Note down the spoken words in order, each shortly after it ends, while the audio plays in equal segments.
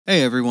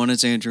Hey everyone,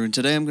 it's Andrew, and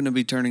today I'm going to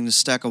be turning this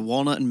stack of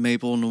walnut and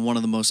maple into one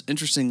of the most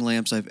interesting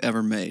lamps I've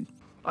ever made.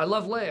 I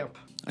love lamp.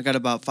 I got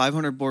about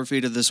 500 board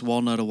feet of this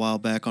walnut a while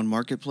back on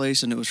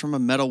Marketplace, and it was from a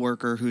metal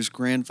worker whose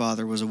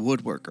grandfather was a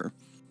woodworker.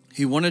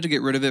 He wanted to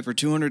get rid of it for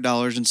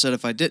 $200 and said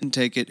if I didn't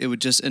take it, it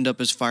would just end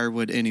up as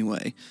firewood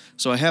anyway.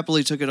 So I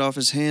happily took it off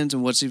his hands,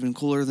 and what's even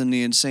cooler than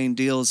the insane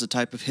deal is the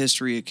type of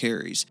history it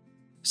carries.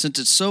 Since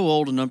it's so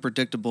old and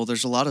unpredictable,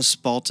 there's a lot of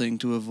spalting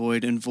to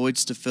avoid and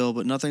voids to fill,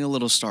 but nothing a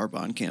little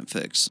Starbond can't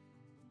fix.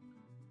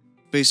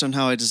 Based on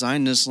how I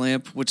designed this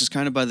lamp, which is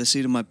kind of by the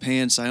seat of my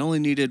pants, I only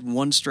needed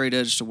one straight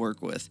edge to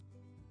work with.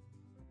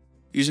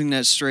 Using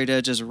that straight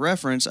edge as a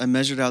reference, I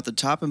measured out the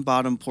top and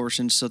bottom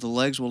portions so the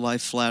legs will lie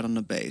flat on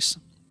the base.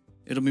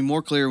 It'll be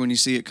more clear when you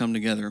see it come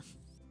together.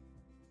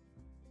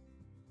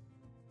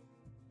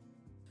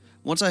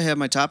 Once I had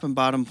my top and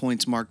bottom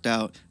points marked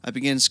out, I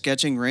began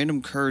sketching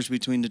random curves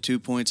between the 2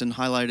 points and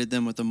highlighted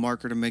them with a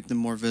marker to make them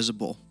more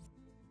visible.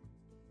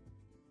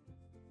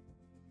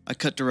 I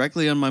cut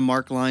directly on my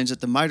mark lines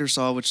at the miter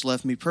saw, which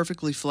left me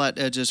perfectly flat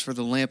edges for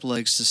the lamp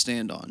legs to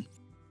stand on.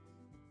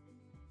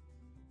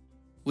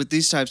 With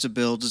these types of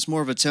builds, it's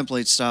more of a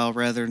template style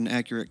rather than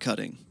accurate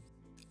cutting.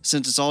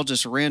 Since it's all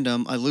just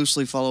random, I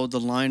loosely followed the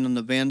line on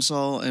the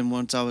bandsaw, and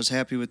once I was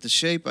happy with the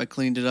shape, I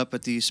cleaned it up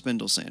at the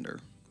spindle sander.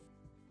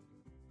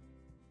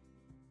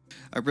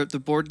 I ripped the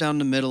board down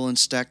the middle and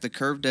stacked the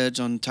curved edge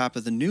on top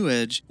of the new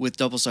edge with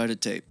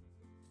double-sided tape.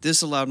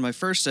 This allowed my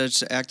first edge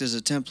to act as a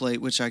template,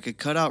 which I could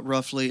cut out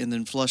roughly and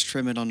then flush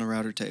trim it on the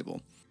router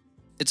table.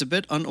 It's a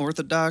bit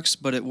unorthodox,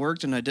 but it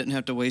worked and I didn't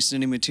have to waste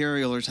any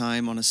material or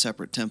time on a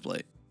separate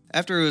template.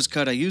 After it was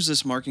cut, I used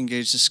this marking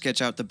gauge to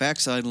sketch out the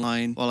backside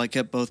line while I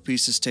kept both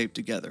pieces taped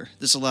together.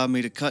 This allowed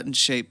me to cut and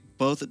shape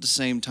both at the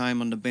same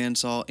time on the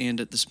bandsaw and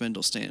at the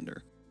spindle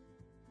sander.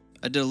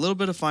 I did a little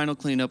bit of final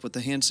cleanup with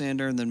the hand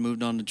sander and then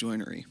moved on to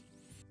joinery.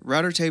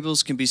 Router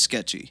tables can be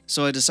sketchy,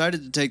 so I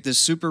decided to take this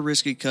super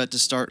risky cut to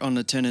start on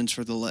the tenons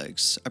for the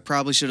legs. I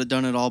probably should have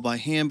done it all by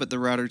hand, but the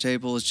router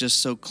table is just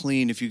so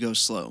clean if you go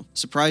slow.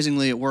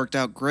 Surprisingly, it worked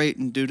out great,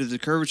 and due to the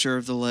curvature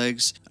of the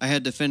legs, I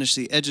had to finish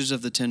the edges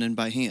of the tenon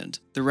by hand.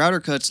 The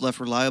router cuts left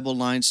reliable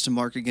lines to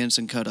mark against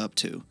and cut up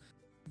to.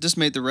 This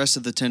made the rest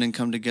of the tenon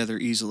come together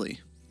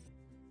easily.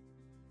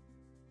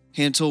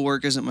 Hand tool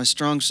work isn't my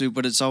strong suit,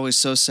 but it's always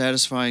so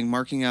satisfying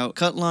marking out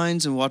cut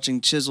lines and watching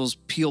chisels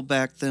peel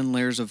back thin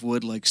layers of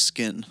wood like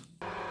skin.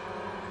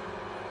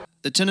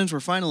 The tenons were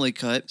finally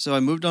cut, so I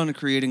moved on to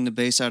creating the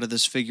base out of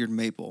this figured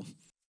maple.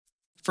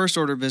 First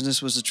order business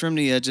was to trim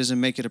the edges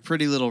and make it a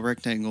pretty little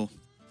rectangle.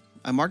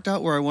 I marked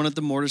out where I wanted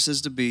the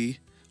mortises to be,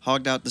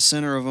 hogged out the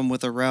center of them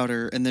with a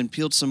router, and then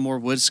peeled some more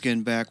wood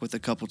skin back with a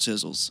couple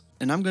chisels.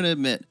 And I'm going to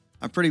admit,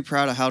 I'm pretty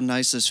proud of how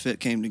nice this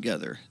fit came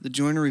together. The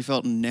joinery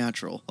felt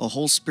natural, a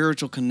whole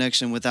spiritual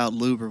connection without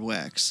lube or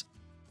wax.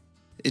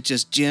 It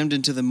just jammed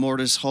into the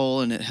mortise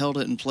hole and it held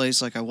it in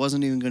place like I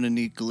wasn't even going to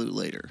need glue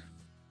later.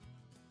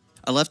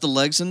 I left the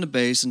legs in the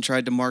base and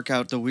tried to mark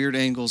out the weird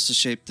angles to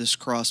shape this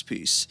cross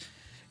piece.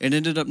 It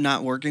ended up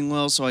not working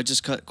well, so I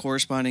just cut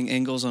corresponding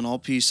angles on all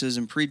pieces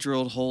and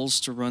pre-drilled holes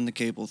to run the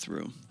cable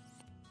through.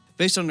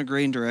 Based on the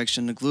grain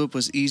direction, the glue up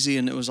was easy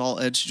and it was all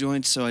edge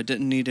joints, so I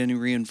didn't need any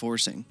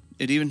reinforcing.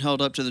 It even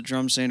held up to the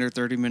drum sander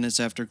 30 minutes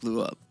after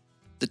glue up.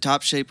 The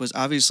top shape was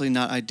obviously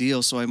not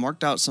ideal, so I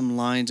marked out some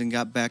lines and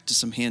got back to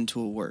some hand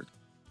tool work.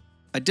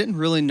 I didn't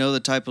really know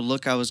the type of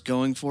look I was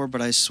going for,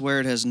 but I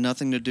swear it has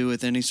nothing to do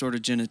with any sort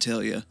of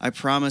genitalia. I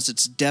promise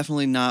it's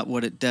definitely not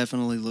what it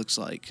definitely looks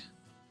like.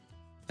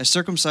 I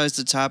circumcised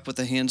the top with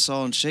a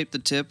handsaw and shaped the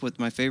tip with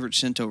my favorite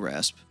Shinto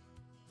Rasp.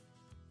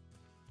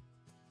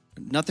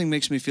 Nothing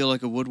makes me feel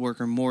like a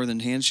woodworker more than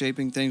hand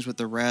shaping things with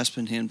the rasp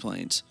and hand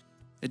planes.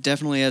 It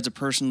definitely adds a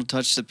personal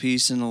touch to the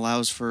piece and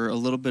allows for a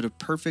little bit of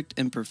perfect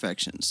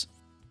imperfections.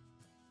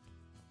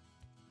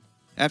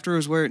 After it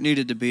was where it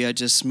needed to be, I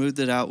just smoothed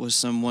it out with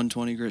some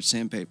 120 grit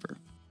sandpaper.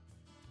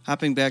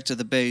 Hopping back to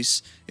the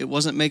base, it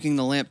wasn't making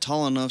the lamp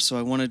tall enough, so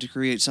I wanted to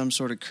create some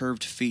sort of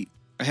curved feet.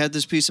 I had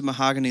this piece of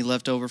mahogany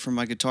left over from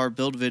my guitar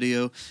build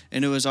video,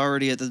 and it was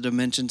already at the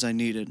dimensions I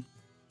needed.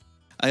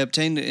 I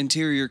obtained the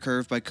interior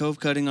curve by cove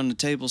cutting on the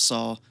table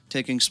saw,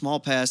 taking small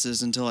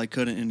passes until I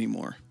couldn't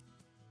anymore.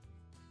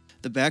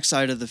 The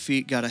backside of the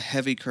feet got a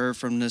heavy curve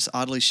from this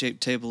oddly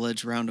shaped table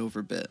edge round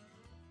over bit.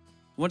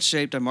 Once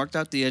shaped, I marked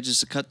out the edges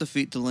to cut the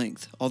feet to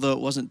length, although it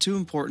wasn't too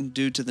important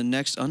due to the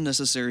next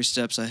unnecessary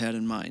steps I had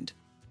in mind.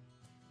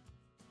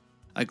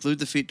 I glued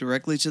the feet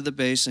directly to the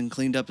base and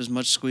cleaned up as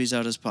much squeeze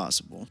out as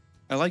possible.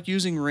 I like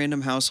using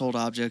random household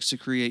objects to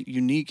create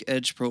unique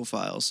edge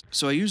profiles,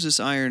 so I used this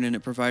iron and it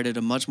provided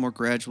a much more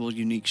gradual,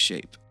 unique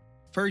shape.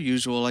 Per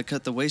usual, I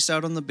cut the waste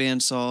out on the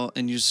bandsaw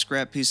and used a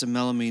scrap piece of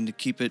melamine to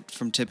keep it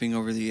from tipping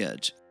over the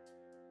edge.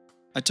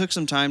 I took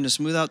some time to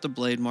smooth out the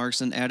blade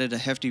marks and added a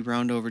hefty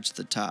round over to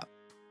the top.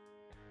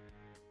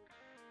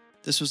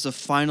 This was the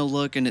final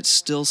look and it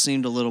still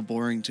seemed a little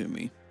boring to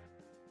me.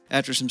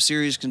 After some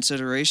serious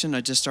consideration,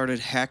 I just started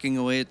hacking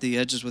away at the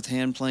edges with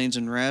hand planes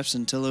and rasps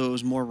until it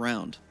was more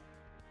round.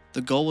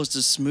 The goal was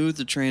to smooth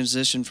the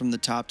transition from the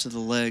top to the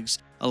legs,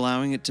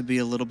 allowing it to be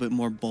a little bit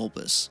more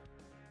bulbous.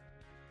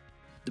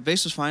 The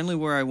base was finally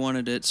where I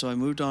wanted it, so I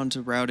moved on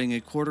to routing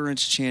a 1/4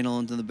 inch channel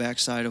into the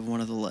backside of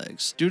one of the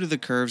legs. Due to the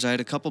curves, I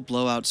had a couple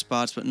blowout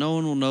spots, but no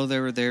one will know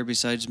they were there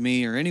besides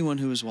me or anyone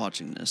who is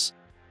watching this.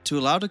 To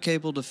allow the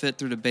cable to fit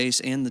through the base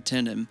and the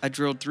tenon, I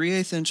drilled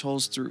 3/8 inch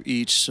holes through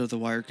each so the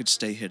wire could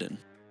stay hidden.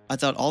 I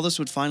thought all this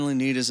would finally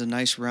need is a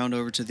nice round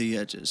over to the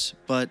edges,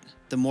 but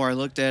the more I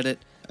looked at it,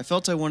 I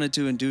felt I wanted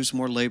to induce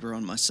more labor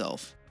on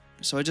myself.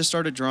 So I just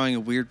started drawing a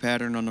weird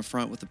pattern on the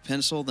front with a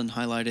pencil, then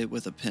highlight it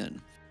with a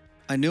pen.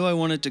 I knew I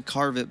wanted to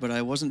carve it, but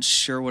I wasn't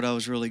sure what I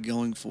was really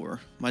going for.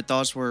 My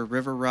thoughts were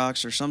river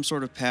rocks or some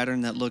sort of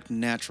pattern that looked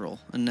natural,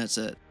 and that's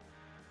it.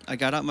 I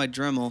got out my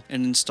Dremel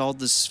and installed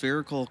this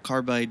spherical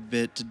carbide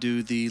bit to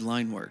do the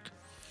line work.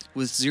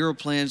 With zero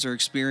plans or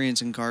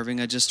experience in carving,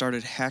 I just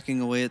started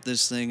hacking away at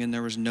this thing and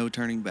there was no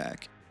turning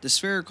back. The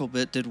spherical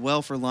bit did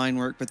well for line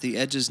work, but the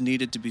edges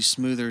needed to be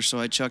smoother, so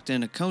I chucked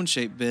in a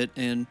cone-shaped bit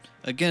and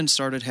again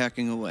started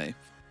hacking away.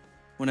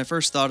 When I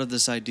first thought of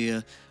this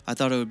idea, I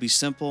thought it would be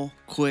simple,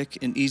 quick,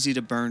 and easy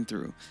to burn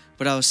through,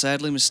 but I was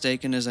sadly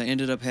mistaken as I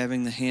ended up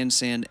having the hand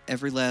sand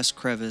every last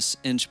crevice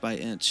inch by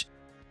inch.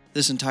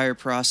 This entire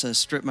process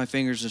stripped my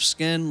fingers of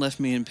skin, left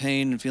me in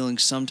pain, and feeling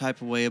some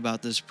type of way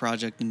about this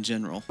project in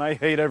general. I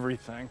hate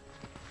everything.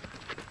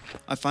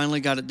 I finally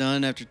got it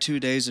done after 2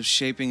 days of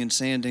shaping and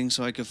sanding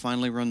so I could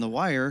finally run the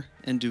wire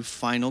and do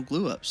final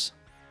glue-ups.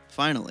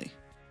 Finally.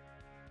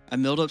 I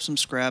milled up some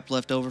scrap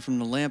left over from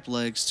the lamp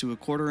legs to a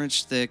 1/4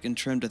 inch thick and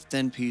trimmed a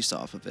thin piece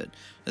off of it.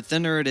 The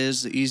thinner it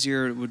is, the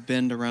easier it would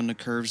bend around the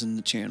curves in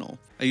the channel.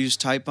 I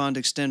used Titebond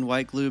Extend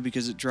white glue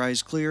because it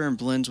dries clear and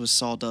blends with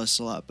sawdust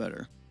a lot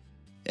better.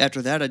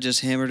 After that, I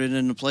just hammered it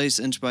into place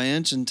inch by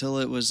inch until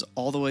it was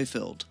all the way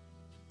filled.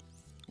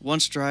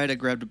 Once dried, I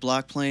grabbed a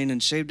block plane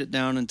and shaved it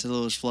down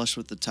until it was flush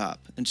with the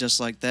top, and just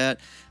like that,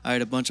 I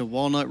had a bunch of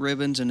walnut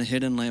ribbons and a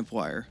hidden lamp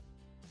wire.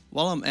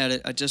 While I'm at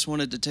it, I just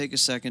wanted to take a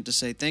second to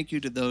say thank you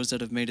to those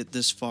that have made it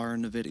this far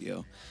in the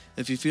video.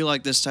 If you feel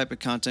like this type of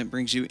content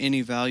brings you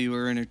any value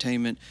or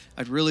entertainment,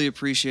 I'd really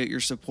appreciate your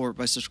support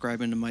by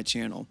subscribing to my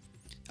channel.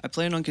 I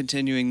plan on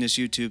continuing this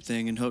YouTube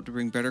thing and hope to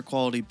bring better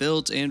quality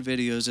builds and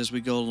videos as we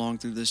go along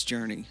through this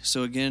journey.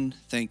 So again,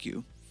 thank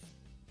you.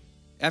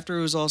 After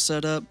it was all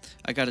set up,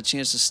 I got a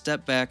chance to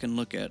step back and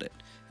look at it.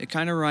 It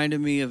kind of reminded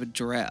me of a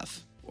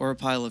giraffe or a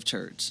pile of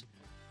turds.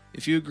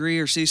 If you agree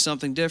or see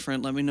something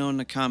different, let me know in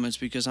the comments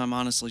because I'm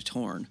honestly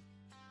torn.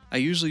 I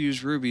usually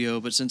use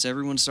Rubio, but since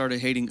everyone started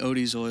hating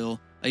Odie's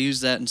oil, I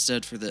used that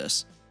instead for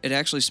this. It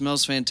actually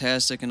smells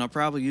fantastic and I'll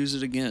probably use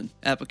it again.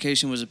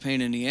 Application was a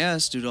pain in the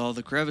ass due to all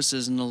the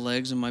crevices in the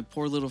legs and my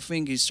poor little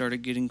fingies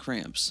started getting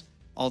cramps.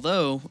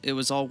 Although, it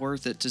was all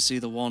worth it to see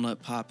the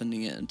walnut pop in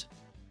the end.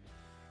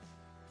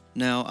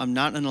 Now, I'm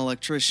not an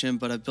electrician,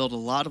 but I've built a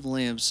lot of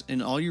lamps,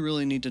 and all you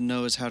really need to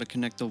know is how to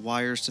connect the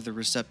wires to the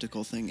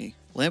receptacle thingy.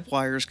 Lamp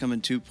wires come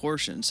in 2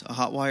 portions, a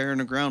hot wire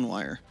and a ground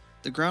wire.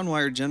 The ground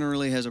wire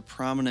generally has a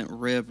prominent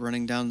rib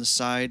running down the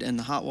side, and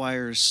the hot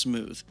wire is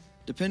smooth.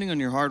 Depending on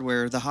your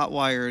hardware, the hot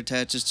wire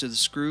attaches to the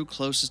screw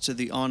closest to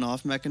the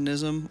on-off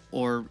mechanism,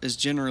 or is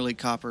generally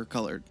copper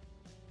colored.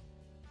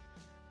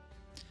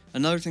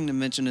 Another thing to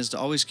mention is to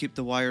always keep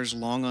the wires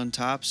long on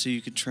top so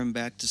you can trim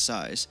back to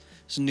size.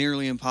 It's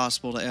nearly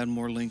impossible to add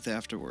more length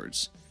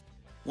afterwards.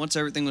 Once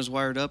everything was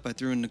wired up, I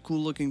threw in the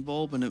cool looking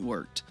bulb and it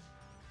worked.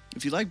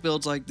 If you like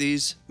builds like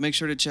these, make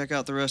sure to check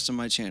out the rest of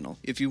my channel.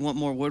 If you want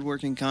more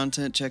woodworking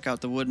content, check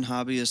out The Wooden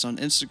Hobbyist on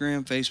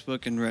Instagram,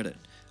 Facebook, and Reddit.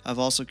 I've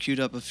also queued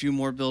up a few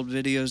more build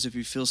videos if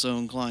you feel so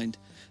inclined.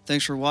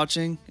 Thanks for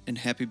watching, and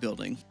happy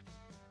building.